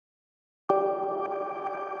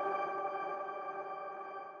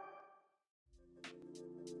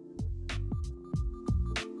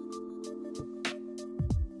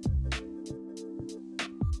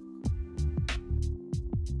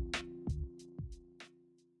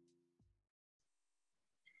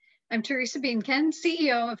I'm Teresa Beanken,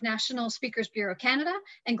 CEO of National Speakers Bureau Canada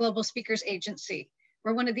and Global Speakers Agency.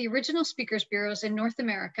 We're one of the original speakers bureaus in North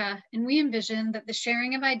America, and we envision that the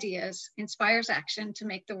sharing of ideas inspires action to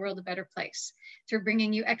make the world a better place through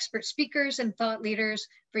bringing you expert speakers and thought leaders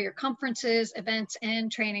for your conferences, events, and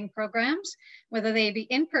training programs, whether they be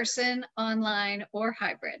in person, online, or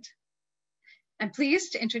hybrid. I'm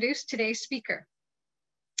pleased to introduce today's speaker.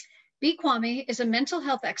 Quammie is a mental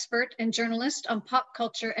health expert and journalist on pop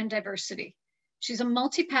culture and diversity. She's a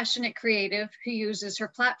multi-passionate creative who uses her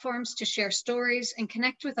platforms to share stories and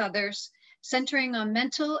connect with others, centering on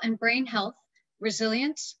mental and brain health,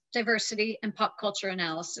 resilience, diversity, and pop culture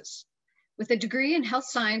analysis. With a degree in health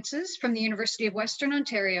sciences from the University of Western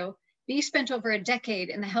Ontario, Bea spent over a decade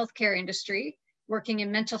in the healthcare industry, working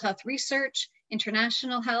in mental health research,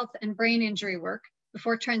 international health, and brain injury work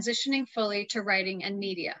before transitioning fully to writing and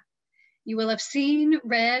media. You will have seen,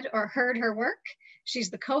 read, or heard her work.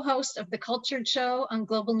 She's the co-host of The Cultured Show on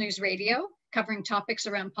Global News Radio, covering topics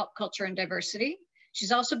around pop culture and diversity.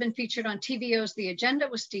 She's also been featured on TVO's The Agenda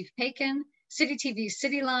with Steve Paikin, City TV's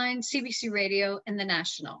City Line, CBC Radio, and The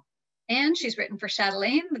National. And she's written for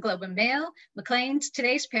Chatelaine, The Globe and Mail, Maclean's,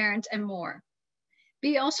 Today's Parent, and more.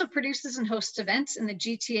 Bea also produces and hosts events in the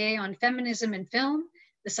GTA on feminism in film,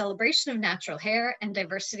 the celebration of natural hair, and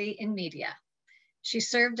diversity in media. She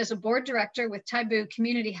served as a board director with Taboo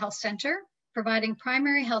Community Health Center, providing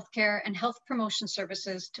primary healthcare and health promotion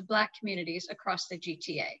services to Black communities across the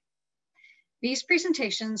GTA. These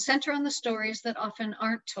presentations center on the stories that often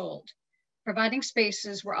aren't told, providing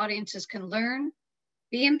spaces where audiences can learn,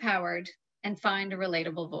 be empowered, and find a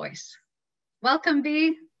relatable voice. Welcome,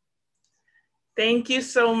 Bea. Thank you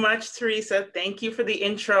so much, Teresa. Thank you for the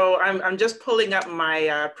intro. I'm just pulling up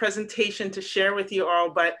my presentation to share with you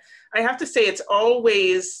all, but I have to say it's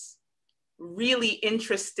always really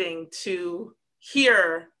interesting to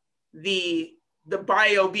hear the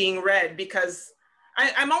bio being read, because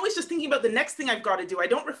I'm always just thinking about the next thing I've got to do. I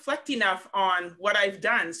don't reflect enough on what I've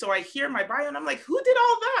done. So I hear my bio and I'm like, who did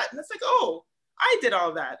all that? And it's like, oh, I did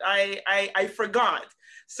all that. I forgot.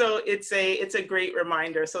 So it's a great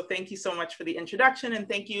reminder. So thank you so much for the introduction, and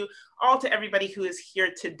thank you all to everybody who is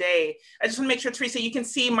here today. I just want to make sure, Teresa, you can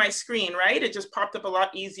see my screen, right? It just popped up a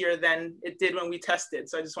lot easier than it did when we tested.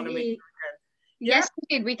 So I just want to make sure. Yes,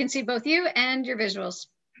 indeed. We can see both you and your visuals.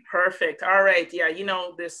 Perfect. All right. Yeah, you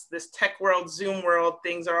know, this tech world, Zoom world,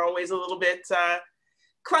 things are always a little bit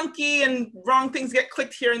clunky and wrong things get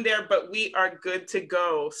clicked here and there, but we are good to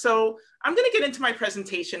go. So I'm going to get into my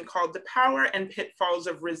presentation called The Power and Pitfalls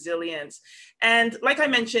of Resilience. And like I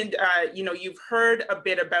mentioned, you know, you've heard a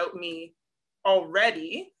bit about me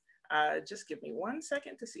already. Just give me 1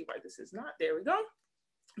 second to see why this is not. There we go.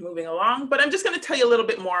 Moving along, but I'm just going to tell you a little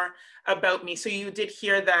bit more about me. So you did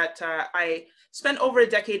hear that I spent over a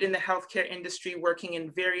decade in the healthcare industry, working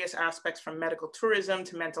in various aspects from medical tourism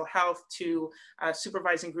to mental health to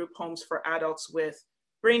supervising group homes for adults with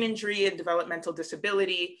brain injury and developmental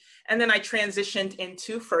disability. And then I transitioned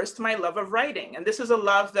into first my love of writing. And this is a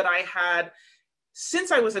love that I had since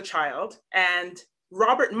I was a child. And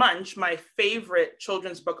Robert Munsch, my favorite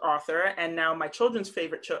children's book author, and now my children's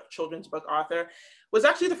favorite children's book author, was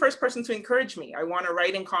actually the first person to encourage me. I won a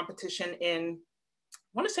writing competition in, I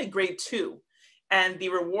want to say grade 2. And the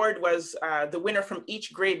reward was the winner from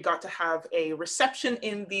each grade got to have a reception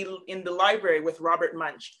in the library with Robert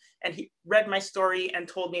Munsch. And he read my story and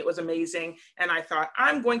told me it was amazing. And I thought,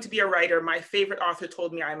 I'm going to be a writer. My favorite author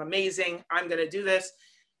told me I'm amazing. I'm going to do this.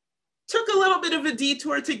 Took a little bit of a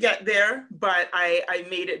detour to get there, but I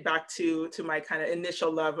made it back to my kind of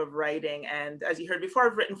initial love of writing. And as you heard before,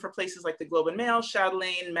 I've written for places like the Globe and Mail,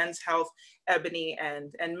 Chatelaine, Men's Health, Ebony,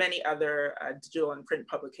 and many other digital and print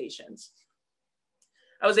publications.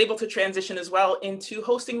 I was able to transition as well into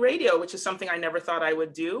hosting radio, which is something I never thought I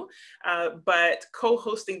would do, but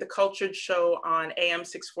co-hosting The Cultured Show on AM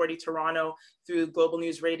 640 Toronto through Global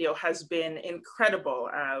News Radio has been incredible.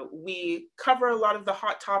 We cover a lot of the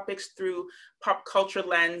hot topics through pop culture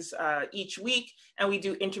lens each week, and we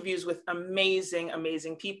do interviews with amazing,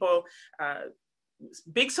 amazing people.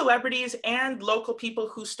 Big celebrities and local people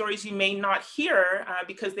whose stories you may not hear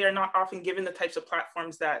because they are not often given the types of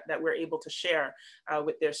platforms that we're able to share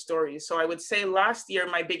with their stories. So I would say last year,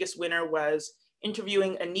 my biggest winner was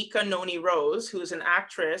interviewing Anika Noni Rose, who is an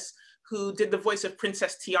actress who did the voice of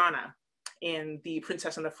Princess Tiana in The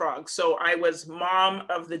Princess and the Frog. So I was mom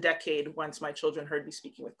of the decade once my children heard me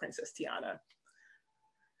speaking with Princess Tiana.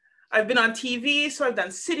 I've been on TV, so I've done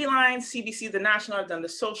Cityline, CBC The National, I've done The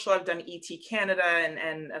Social, I've done ET Canada,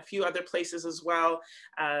 and a few other places as well.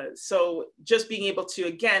 So just being able to,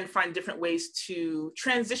 again, find different ways to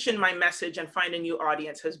transition my message and find a new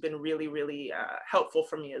audience has been really, really helpful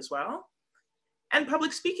for me as well. And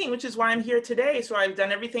public speaking, which is why I'm here today. So I've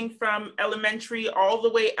done everything from elementary all the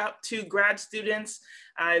way up to grad students.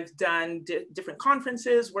 I've done different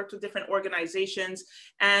conferences, worked with different organizations,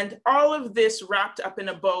 and all of this wrapped up in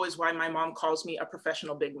a bow is why my mom calls me a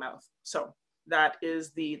professional big mouth. So that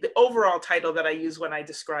is the overall title that I use when I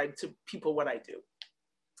describe to people what I do.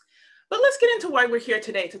 But let's get into why we're here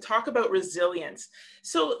today, to talk about resilience.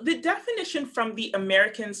 So the definition from the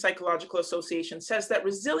American Psychological Association says that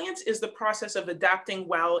resilience is the process of adapting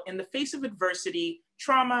well in the face of adversity,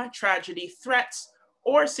 trauma, tragedy, threats,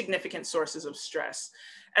 or significant sources of stress.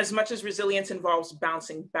 As much as resilience involves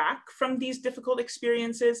bouncing back from these difficult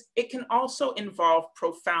experiences, it can also involve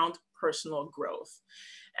profound personal growth.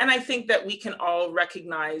 And I think that we can all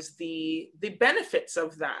recognize the benefits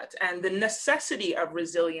of that and the necessity of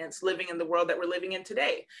resilience living in the world that we're living in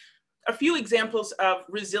today. A few examples of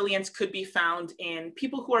resilience could be found in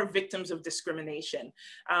people who are victims of discrimination.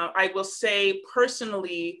 I will say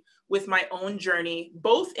personally, with my own journey,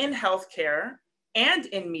 both in healthcare and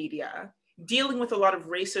in media, dealing with a lot of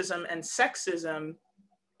racism and sexism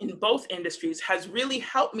in both industries has really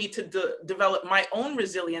helped me to develop my own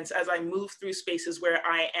resilience as I move through spaces where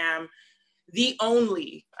I am the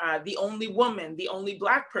only woman, the only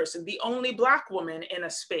Black person, the only Black woman in a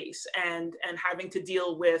space, and having to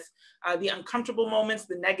deal with the uncomfortable moments,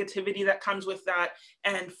 the negativity that comes with that,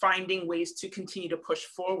 and finding ways to continue to push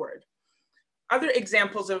forward. Other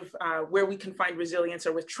examples of where we can find resilience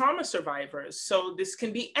are with trauma survivors. So this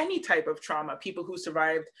can be any type of trauma, people who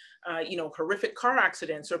survived horrific car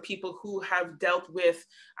accidents, or people who have dealt with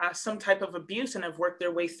some type of abuse and have worked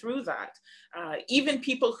their way through that. Even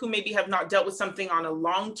people who maybe have not dealt with something on a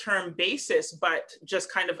long-term basis, but just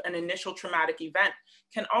kind of an initial traumatic event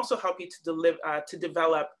can also help you to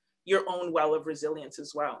develop your own well of resilience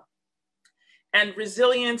as well. And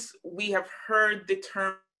resilience, we have heard the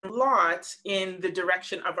term a lot in the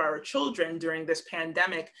direction of our children during this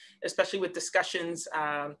pandemic, especially with discussions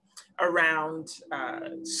around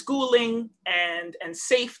schooling and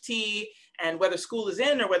safety, and whether school is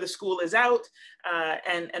in or whether school is out,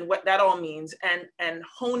 and what that all means, and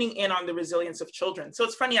honing in on the resilience of children. So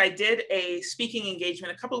it's funny, I did a speaking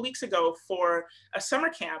engagement a couple of weeks ago for a summer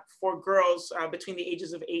camp for girls between the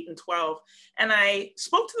ages of 8 and 12. And I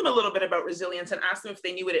spoke to them a little bit about resilience and asked them if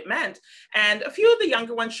they knew what it meant. And a few of the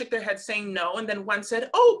younger ones shook their heads saying no. And then one said,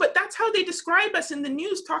 oh, but that's how they describe us in the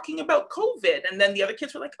news talking about COVID. And then the other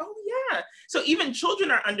kids were like, oh yeah. So even children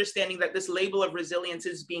are understanding that this label of resilience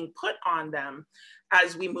is being put on them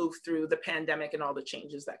as we move through the pandemic and all the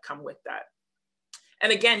changes that come with that.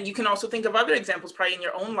 And again, you can also think of other examples probably in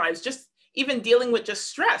your own lives, just even dealing with just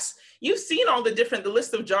stress. You've seen all the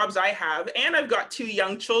list of jobs I have, and I've got 2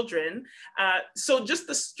 young children. So just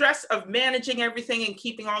the stress of managing everything and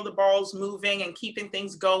keeping all the balls moving and keeping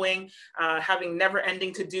things going, having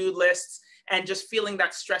never-ending to-do lists, and just feeling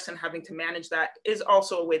that stress and having to manage that is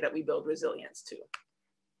also a way that we build resilience too.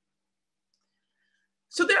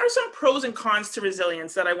 So there are some pros and cons to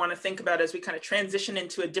resilience that I want to think about as we kind of transition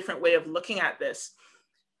into a different way of looking at this.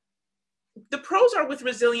 The pros are with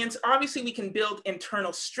resilience, obviously we can build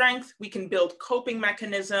internal strength, we can build coping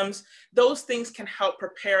mechanisms. Those things can help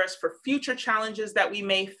prepare us for future challenges that we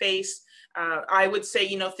may face. I would say,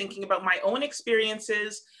 thinking about my own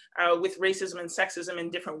experiences with racism and sexism in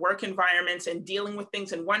different work environments and dealing with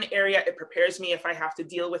things in one area, it prepares me if I have to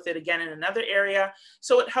deal with it again in another area.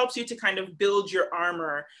 So it helps you to kind of build your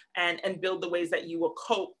armor and build the ways that you will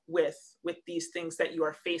cope with these things that you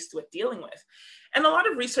are faced with dealing with. And a lot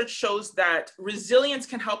of research shows that resilience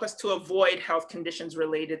can help us to avoid health conditions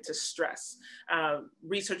related to stress.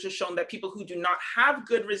 Research has shown that people who do not have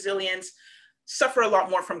good resilience suffer a lot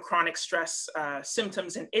more from chronic stress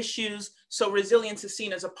symptoms and issues. So resilience is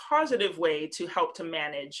seen as a positive way to help to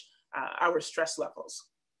manage our stress levels.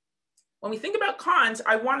 When we think about cons,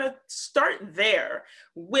 I want to start there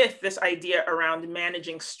with this idea around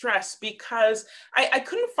managing stress, because I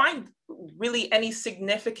couldn't find really any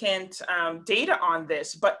significant data on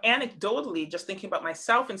this, but anecdotally, just thinking about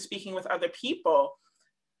myself and speaking with other people,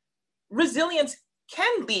 resilience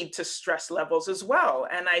can lead to stress levels as well.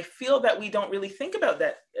 And I feel that we don't really think about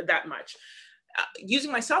that much.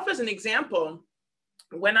 Using myself as an example,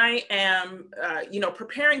 when I am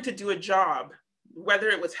preparing to do a job, whether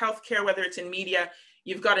it was healthcare, whether it's in media,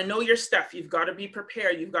 You've got to know your stuff. You've got to be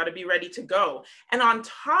prepared. You've got to be ready to go. And on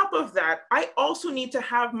top of that, I also need to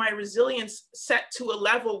have my resilience set to a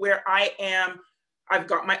level where I've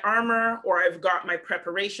got my armor, or I've got my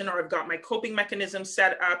preparation, or I've got my coping mechanism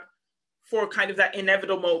set up for kind of that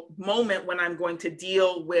inevitable moment when I'm going to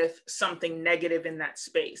deal with something negative in that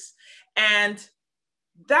space. And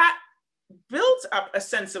that builds up a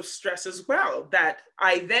sense of stress as well, that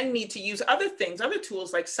I then need to use other things, other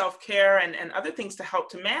tools like self-care and other things to help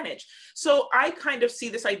to manage. So I kind of see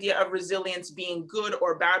this idea of resilience being good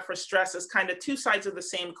or bad for stress as kind of two sides of the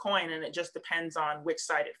same coin, and it just depends on which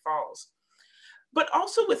side it falls. But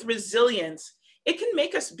also with resilience, it can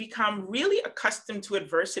make us become really accustomed to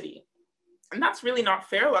adversity. And that's really not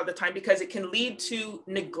fair a lot of the time, because it can lead to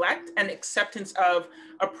neglect and acceptance of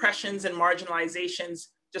oppressions and marginalizations,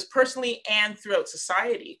 just personally and throughout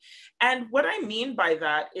society. And what I mean by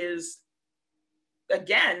that is,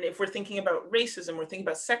 again, if we're thinking about racism, we're thinking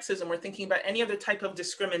about sexism, we're thinking about any other type of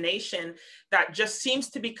discrimination that just seems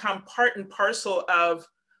to become part and parcel of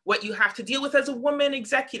what you have to deal with as a woman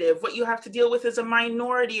executive, what you have to deal with as a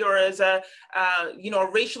minority or as a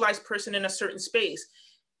racialized person in a certain space.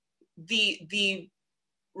 The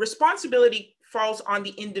responsibility falls on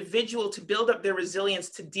the individual to build up their resilience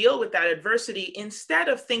to deal with that adversity, instead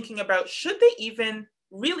of thinking about, should they even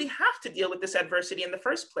really have to deal with this adversity in the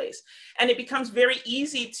first place? And it becomes very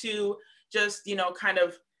easy to just, kind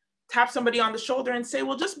of tap somebody on the shoulder and say,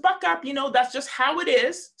 well, just buck up, that's just how it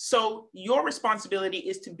is. So your responsibility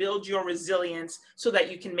is to build your resilience so that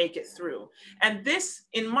you can make it through. And this,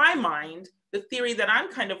 in my mind, the theory that I'm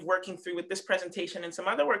kind of working through with this presentation and some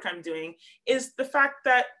other work I'm doing, is the fact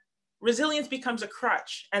that resilience becomes a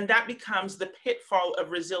crutch, and that becomes the pitfall of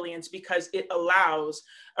resilience, because it allows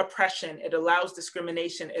oppression, it allows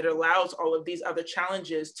discrimination, it allows all of these other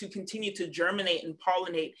challenges to continue to germinate and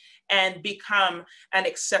pollinate and become an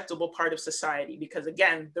acceptable part of society. Because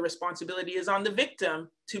again, the responsibility is on the victim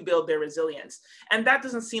to build their resilience. And that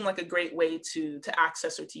doesn't seem like a great way to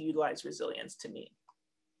access or to utilize resilience to me.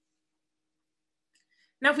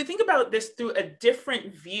 Now, if we think about this through a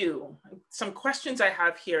different view, some questions I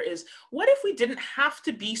have here is, what if we didn't have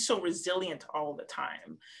to be so resilient all the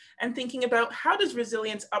time? And thinking about, how does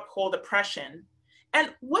resilience uphold oppression?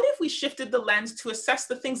 And what if we shifted the lens to assess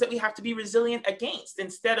the things that we have to be resilient against,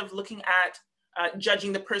 instead of looking at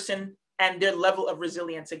judging the person and their level of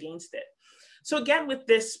resilience against it? So again, with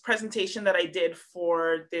this presentation that I did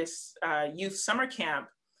for this youth summer camp,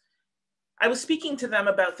 I was speaking to them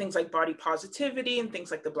about things like body positivity and things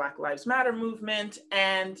like the Black Lives Matter movement,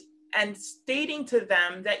 and stating to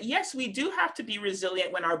them that, yes, we do have to be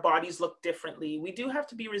resilient when our bodies look differently. We do have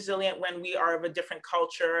to be resilient when we are of a different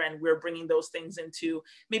culture and we're bringing those things into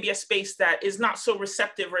maybe a space that is not so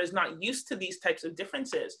receptive or is not used to these types of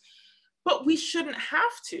differences. But we shouldn't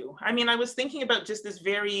have to. I mean, I was thinking about just this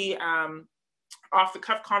very off the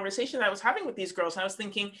cuff conversation that I was having with these girls. And I was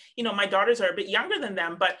thinking, my daughters are a bit younger than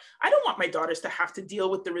them, but I don't want my daughters to have to deal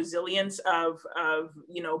with the resilience of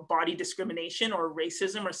body discrimination or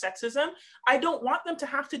racism or sexism. I don't want them to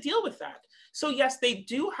have to deal with that. So yes, they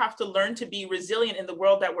do have to learn to be resilient in the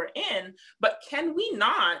world that we're in, but can we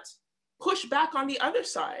not push back on the other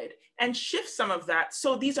side and shift some of that?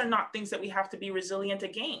 So these are not things that we have to be resilient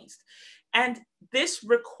against. And this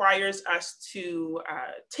requires us to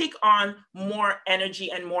take on more energy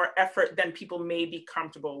and more effort than people may be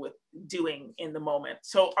comfortable with doing in the moment.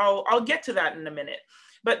 So I'll get to that in a minute.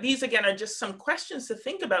 But these, again, are just some questions to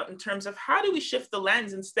think about in terms of, how do we shift the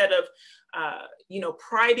lens, instead of,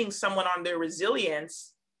 priding someone on their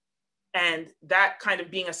resilience and that kind of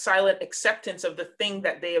being a silent acceptance of the thing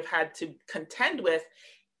that they have had to contend with,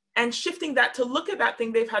 and shifting that to look at that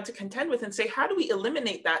thing they've had to contend with and say, how do we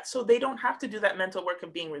eliminate that so they don't have to do that mental work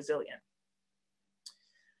of being resilient?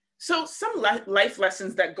 So some life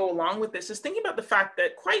lessons that go along with this is thinking about the fact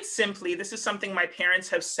that, quite simply, this is something my parents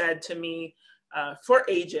have said to me for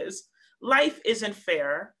ages: life isn't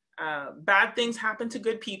fair. Bad things happen to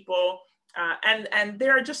good people. And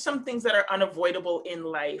there are just some things that are unavoidable in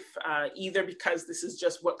life, either because this is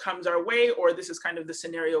just what comes our way, or this is kind of the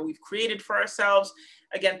scenario we've created for ourselves.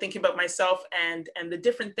 Again, thinking about myself and the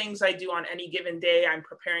different things I do on any given day. I'm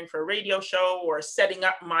preparing for a radio show, or setting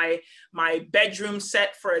up my bedroom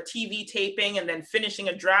set for a TV taping, and then finishing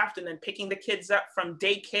a draft, and then picking the kids up from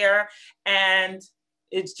daycare. And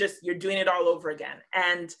it's just, you're doing it all over again.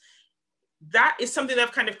 And that is something that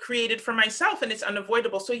I've kind of created for myself, and it's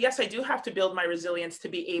unavoidable. So yes, I do have to build my resilience to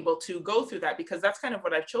be able to go through that, because that's kind of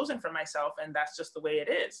what I've chosen for myself, and that's just the way it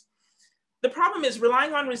is. The problem is,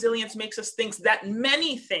 relying on resilience makes us think that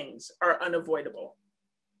many things are unavoidable.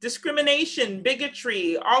 discrimination,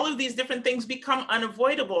 bigotry, all of these different things become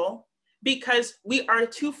unavoidable because we are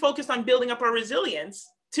too focused on building up our resilience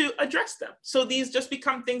to address them. So these just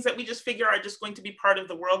become things that we just figure are just going to be part of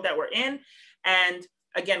the world that we're in. And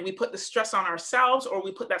again, we put the stress on ourselves, or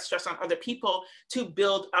we put that stress on other people to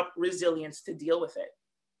build up resilience to deal with it.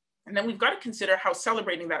 And then we've got to consider how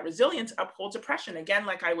celebrating that resilience upholds oppression. Again,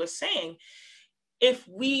 like I was saying, if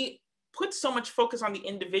we put so much focus on the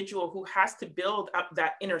individual who has to build up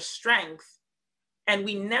that inner strength, and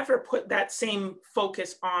we never put that same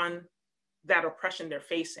focus on that oppression they're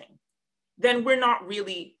facing, then we're not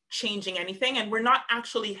really changing anything, and we're not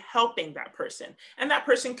actually helping that person. And that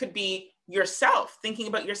person could be yourself, thinking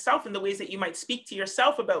about yourself in the ways that you might speak to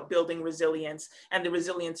yourself about building resilience and the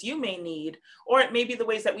resilience you may need, or it may be the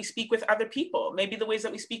ways that we speak with other people, maybe the ways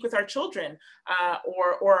that we speak with our children,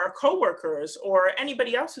 or our coworkers, or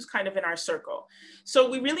anybody else who's kind of in our circle. So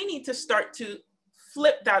we really need to start to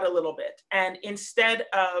flip that a little bit, and instead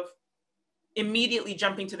of immediately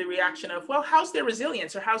jumping to the reaction of, well, how's their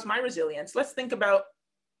resilience, or how's my resilience? Let's think about,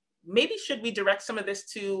 maybe should we direct some of this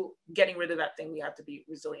to getting rid of that thing we have to be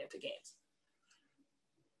resilient against?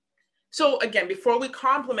 So again, before we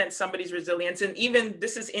compliment somebody's resilience, and even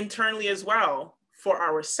this is internally as well, for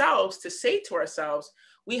ourselves to say to ourselves,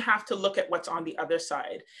 we have to look at what's on the other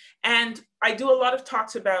side. And I do a lot of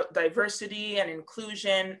talks about diversity and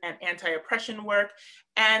inclusion and anti-oppression work.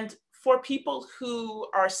 And for people who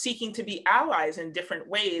are seeking to be allies in different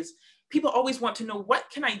ways, people always want to know, what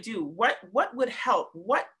can I do? What would help?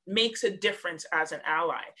 What makes a difference as an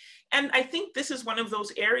ally? And I think this is one of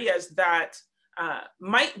those areas that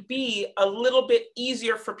might be a little bit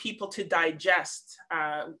easier for people to digest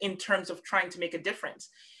in terms of trying to make a difference.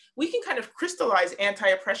 We can kind of crystallize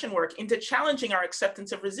anti-oppression work into challenging our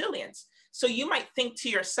acceptance of resilience. So you might think to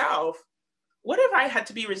yourself, what have I had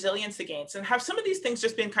to be resilient against? And have some of these things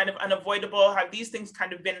just been kind of unavoidable? Have these things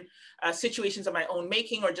kind of been situations of my own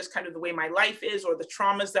making, or just kind of the way my life is, or the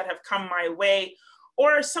traumas that have come my way?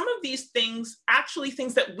 Or are some of these things actually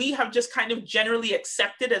things that we have just kind of generally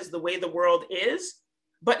accepted as the way the world is,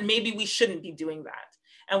 but maybe we shouldn't be doing that?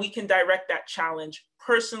 And we can direct that challenge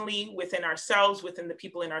personally within ourselves, within the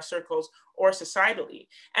people in our circles, or societally.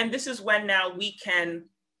 And this is when now we can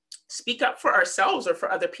speak up for ourselves or for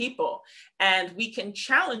other people, and we can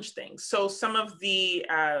challenge things. So some of the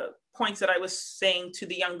points that I was saying to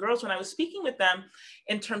the young girls when I was speaking with them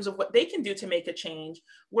in terms of what they can do to make a change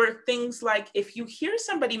were things like, if you hear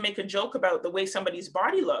somebody make a joke about the way somebody's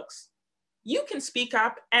body looks, you can speak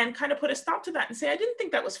up and kind of put a stop to that and say, I didn't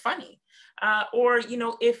think that was funny. Or, you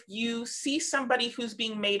know, if you see somebody who's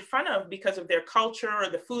being made fun of because of their culture or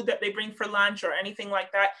the food that they bring for lunch or anything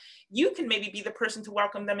like that, you can maybe be the person to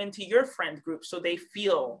welcome them into your friend group so they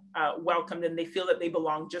feel welcomed and they feel that they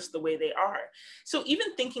belong just the way they are. So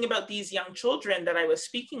even thinking about these young children that I was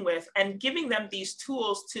speaking with and giving them these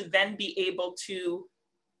tools to then be able to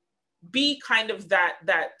be kind of that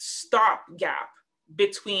stop gap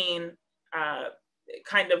between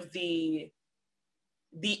kind of the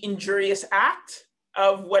injurious act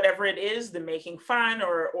of whatever it is, the making fun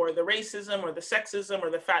or the racism or the sexism or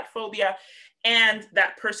the fat phobia, and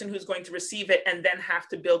that person who's going to receive it and then have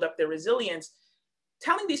to build up their resilience.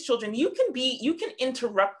 Telling these children, you can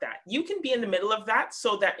interrupt that. You can be in the middle of that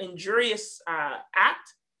so that injurious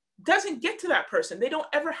act doesn't get to that person. They don't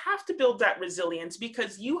ever have to build that resilience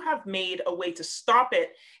because you have made a way to stop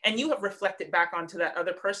it, and you have reflected back onto that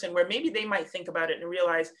other person where maybe they might think about it and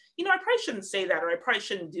realize, you know, I probably shouldn't say that, or I probably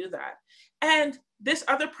shouldn't do that. And this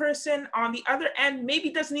other person on the other end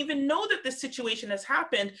maybe doesn't even know that this situation has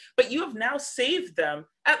happened, but you have now saved them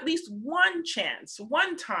at least one chance,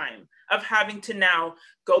 one time of having to now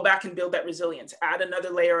go back and build that resilience, add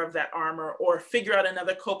another layer of that armor, or figure out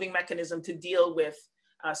another coping mechanism to deal with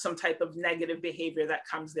some type of negative behavior that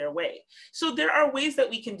comes their way. So there are ways that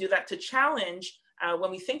we can do that to challenge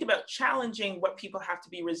when we think about challenging what people have to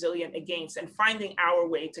be resilient against and finding our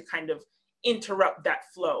way to kind of interrupt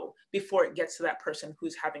that flow before it gets to that person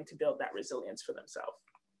who's having to build that resilience for themselves.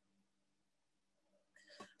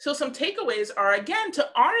 So some takeaways are, again, to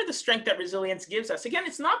honor the strength that resilience gives us. Again,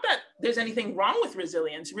 it's not that there's anything wrong with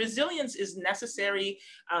resilience. Resilience is necessary.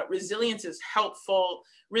 Resilience is helpful.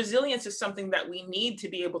 Resilience is something that we need to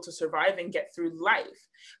be able to survive and get through life.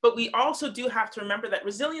 But we also do have to remember that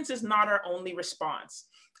resilience is not our only response.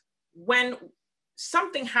 When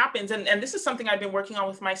something happens, and this is something I've been working on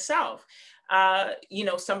with myself, you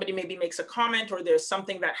know, somebody maybe makes a comment, or there's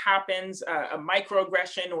something that happens, a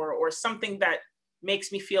microaggression or something that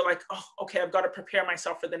makes me feel like, oh, okay, I've got to prepare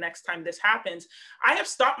myself for the next time this happens. I have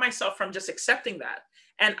stopped myself from just accepting that.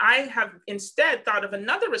 And I have instead thought of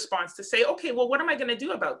another response to say, okay, well, what am I going to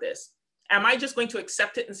do about this? Am I just going to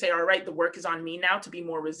accept it and say, all right, the work is on me now to be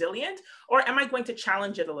more resilient? Or am I going to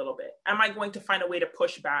challenge it a little bit? Am I going to find a way to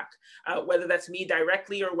push back, whether that's me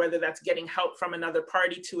directly or whether that's getting help from another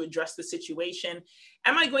party to address the situation?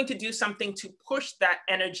 Am I going to do something to push that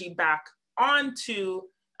energy back onto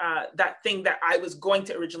that thing that I was going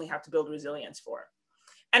to originally have to build resilience for?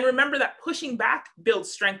 And remember that pushing back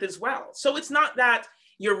builds strength as well. So it's not that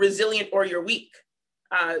you're resilient or you're weak.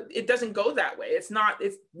 It doesn't go that way. It's not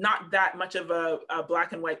that much of a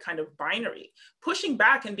black and white kind of binary. Pushing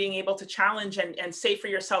back and being able to challenge and say for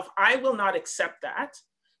yourself, I will not accept that.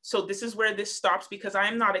 So this is where this stops, because I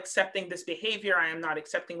am not accepting this behavior. I am not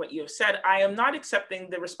accepting what you have said. I am not accepting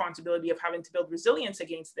the responsibility of having to build resilience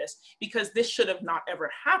against this, because this should have not ever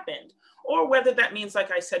happened. Or whether that means,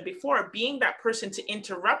 like I said before, being that person to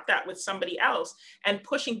interrupt that with somebody else and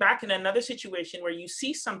pushing back in another situation where you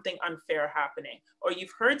see something unfair happening, or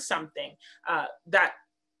you've heard something that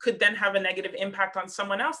could then have a negative impact on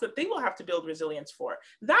someone else that they will have to build resilience for.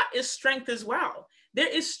 That is strength as well. There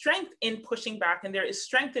is strength in pushing back, and there is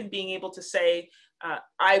strength in being able to say,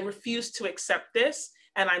 I refuse to accept this,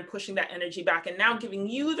 and I'm pushing that energy back, and now giving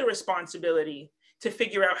you the responsibility to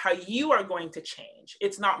figure out how you are going to change.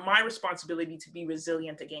 It's not my responsibility to be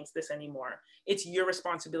resilient against this anymore. It's your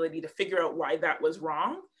responsibility to figure out why that was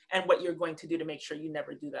wrong and what you're going to do to make sure you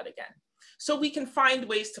never do that again. So we can find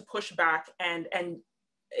ways to push back and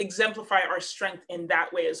exemplify our strength in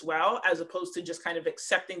that way as well, as opposed to just kind of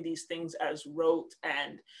accepting these things as rote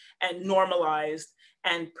and normalized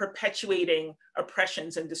and perpetuating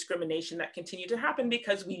oppressions and discrimination that continue to happen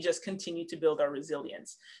because we just continue to build our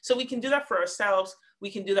resilience. So we can do that for ourselves. We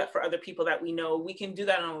can do that for other people that we know. We can do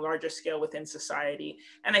that on a larger scale within society.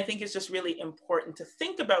 And I think it's just really important to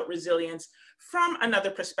think about resilience from another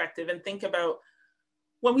perspective and think about,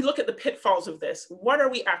 when we look at the pitfalls of this, what are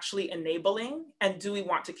we actually enabling? And do we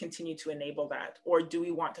want to continue to enable that? Or do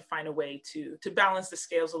we want to find a way to balance the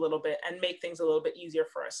scales a little bit and make things a little bit easier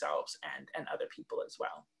for ourselves and other people as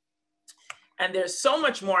well? And there's so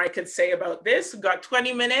much more I could say about this. We've got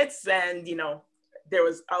 20 minutes and, you know, there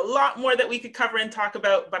was a lot more that we could cover and talk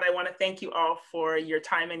about, but I want to thank you all for your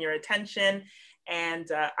time and your attention. And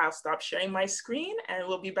I'll stop sharing my screen and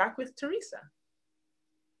we'll be back with Teresa.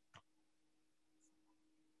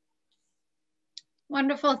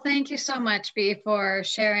 Wonderful. Thank you so much, Bea, for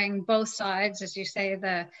sharing both sides, as you say,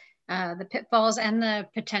 the pitfalls and the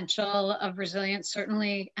potential of resilience.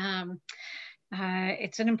 Certainly,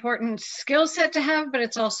 it's an important skill set to have, but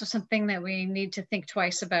it's also something that we need to think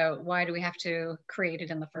twice about. Why do we have to create it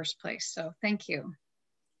in the first place? So thank you.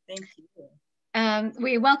 Thank you.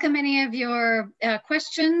 We welcome any of your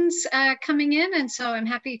questions coming in, and so I'm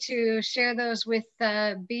happy to share those with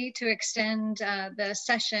Bea to extend the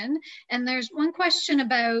session. And there's one question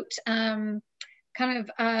about kind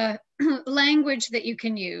of language that you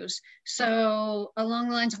can use. So along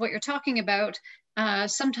the lines of what you're talking about,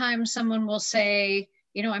 sometimes someone will say,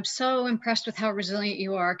 you know, I'm so impressed with how resilient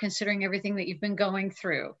you are considering everything that you've been going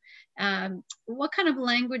through. What kind of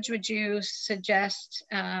language would you suggest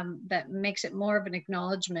that makes it more of an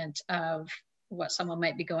acknowledgement of what someone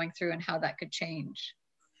might be going through and how that could change?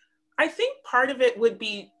 I think part of it would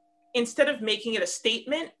be, instead of making it a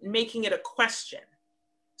statement, making it a question.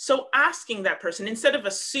 So asking that person, instead of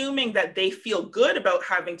assuming that they feel good about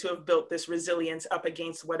having to have built this resilience up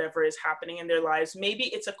against whatever is happening in their lives, maybe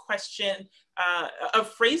it's a question of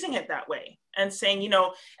phrasing it that way and saying, you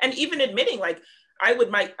know, and even admitting, like,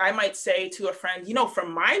 I might say to a friend, you know,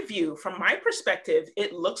 from my view, from my perspective,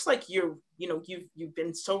 it looks like you've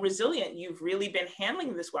been so resilient. You've really been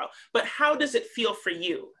handling this well, but how does it feel for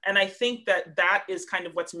you? And I think that is kind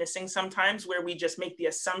of what's missing sometimes, where we just make the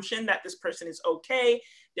assumption that this person is okay.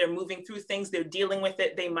 They're moving through things, they're dealing with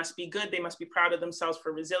it. They must be good. They must be proud of themselves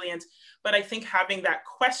for resilience. But I think having that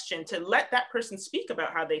question to let that person speak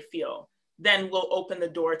about how they feel, then will open the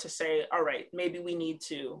door to say, all right, maybe we need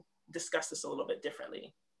to discuss this a little bit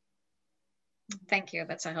differently. Thank you.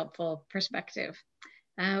 That's a helpful perspective.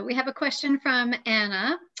 We have a question from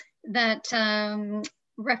Anna that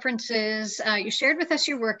references, you shared with us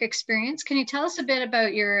your work experience. Can you tell us a bit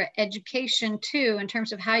about your education too, in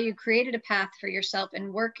terms of how you created a path for yourself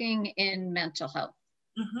in working in mental health?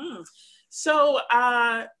 Mm-hmm. So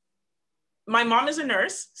my mom is a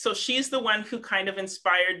nurse, so she's the one who kind of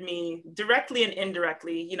inspired me directly and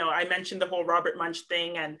indirectly. You know, I mentioned the whole Robert Munch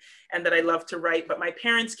thing and that I love to write, but my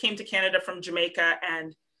parents came to Canada from Jamaica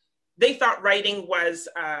and they thought writing was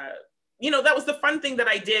that was the fun thing that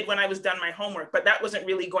I did when I was done my homework, but that wasn't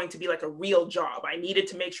really going to be like a real job. I needed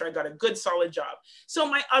to make sure I got a good, solid job. So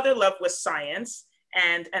my other love was science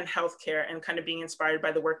and healthcare, and kind of being inspired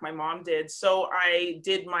by the work my mom did. So I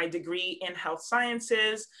did my degree in health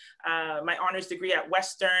sciences, my honors degree at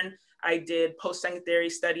Western. I did post-secondary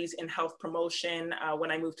studies in health promotion when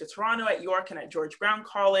I moved to Toronto at York and at George Brown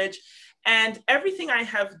College. And everything I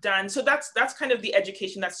have done, so that's kind of the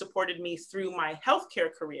education that supported me through my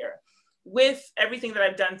healthcare career. With everything that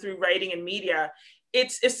I've done through writing and media,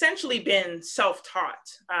 it's essentially been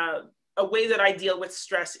self-taught. A way that I deal with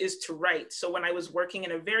stress is to write. So when I was working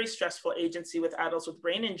in a very stressful agency with adults with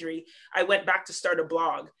brain injury, I went back to start a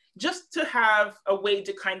blog just to have a way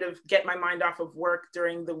to kind of get my mind off of work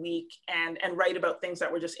during the week and write about things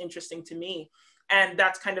that were just interesting to me. And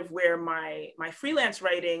that's kind of where my freelance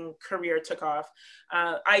writing career took off.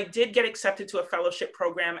 I did get accepted to a fellowship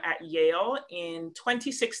program at Yale in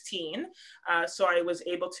 2016. So I was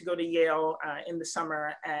able to go to Yale in the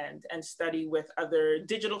summer and study with other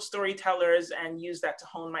digital storytellers and use that to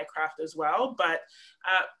hone my craft as well. But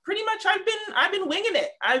pretty much I've been winging it.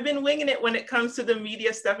 I've been winging it when it comes to the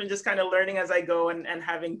media stuff, and just kind of learning as I go, and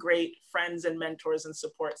having great friends and mentors and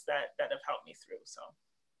supports that have helped me through. So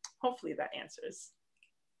hopefully that answers.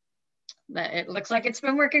 It looks like it's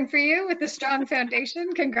been working for you with a strong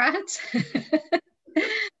foundation. Congrats.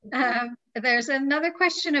 There's another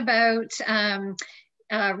question about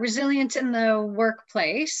resilience in the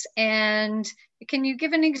workplace. And can you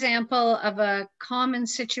give an example of a common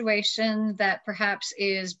situation that perhaps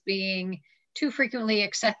is being too frequently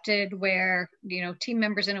accepted, where team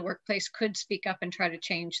members in a workplace could speak up and try to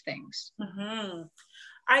change things? Mm-hmm.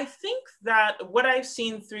 I think that what I've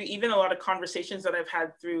seen through even a lot of conversations that I've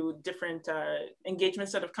had through different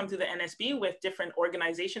engagements that have come through the NSB with different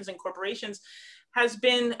organizations and corporations has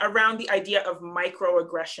been around the idea of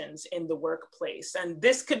microaggressions in the workplace. And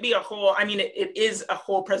this could be it is a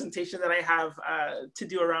whole presentation that I have to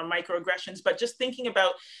do around microaggressions, but just thinking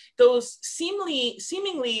about those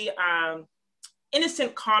seemingly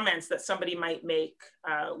innocent comments that somebody might make,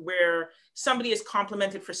 where somebody is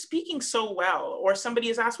complimented for speaking so well, or somebody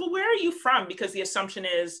is asked, well, where are you from? Because the assumption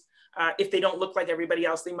is, if they don't look like everybody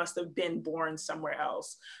else, they must have been born somewhere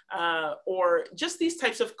else. Or just these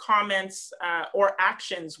types of comments or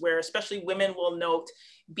actions where especially women will note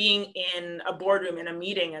being in a boardroom, in a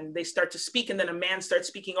meeting, and they start to speak, and then a man starts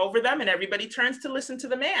speaking over them, and everybody turns to listen to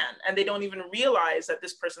the man, and they don't even realize that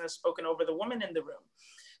this person has spoken over the woman in the room.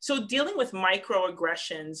 So dealing with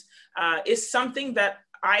microaggressions is something that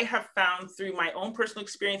I have found through my own personal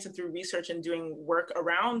experience and through research and doing work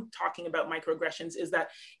around talking about microaggressions, is that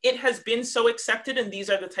it has been so accepted, and these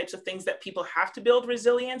are the types of things that people have to build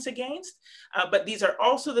resilience against. But these are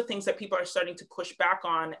also the things that people are starting to push back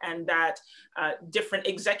on, and that different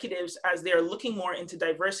executives, as they are looking more into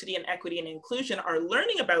diversity and equity and inclusion, are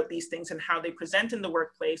learning about these things and how they present in the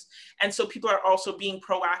workplace. And so people are also being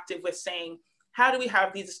proactive with saying, how do we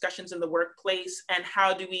have these discussions in the workplace, and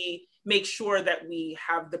how do we make sure that we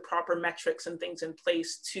have the proper metrics and things in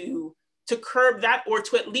place to curb that, or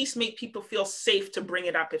to at least make people feel safe to bring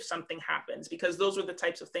it up if something happens? Because those were the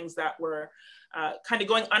types of things that were kind of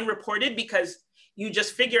going unreported, because you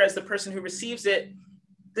just figure as the person who receives it,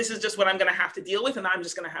 this is just what I'm going to have to deal with, and I'm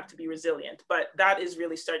just going to have to be resilient. But that is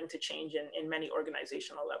really starting to change in many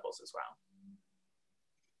organizational levels as well.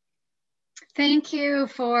 Thank you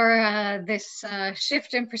for this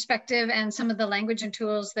shift in perspective and some of the language and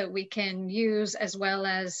tools that we can use, as well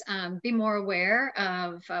as be more aware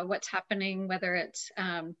of what's happening, whether it's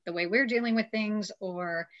the way we're dealing with things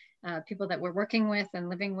or people that we're working with and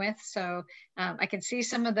living with. So I can see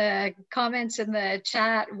some of the comments in the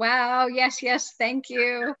chat. Wow, yes, yes, thank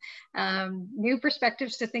you. New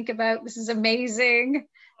perspectives to think about. This is amazing.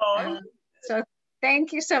 So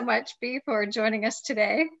thank you so much, Bea, for joining us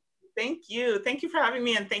today. Thank you. Thank you for having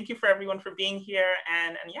me, and thank you for everyone for being here,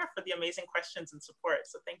 and yeah, for the amazing questions and support.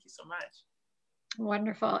 So thank you so much.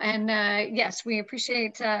 Wonderful. And yes, we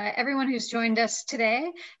appreciate everyone who's joined us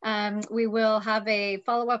today. We will have a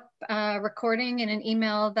follow-up recording in an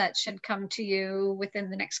email that should come to you within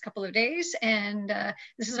the next couple of days. And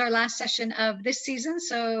this is our last session of this season.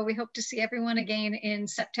 So we hope to see everyone again in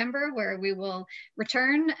September, where we will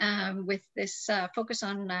return with this focus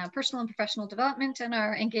on personal and professional development in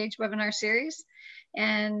our Engage webinar series.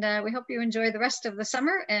 And we hope you enjoy the rest of the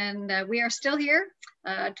summer. And we are still here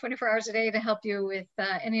 24 hours a day to help you with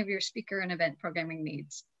any of your speaker and event programming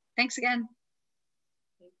needs. Thanks again.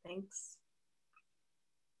 Thanks.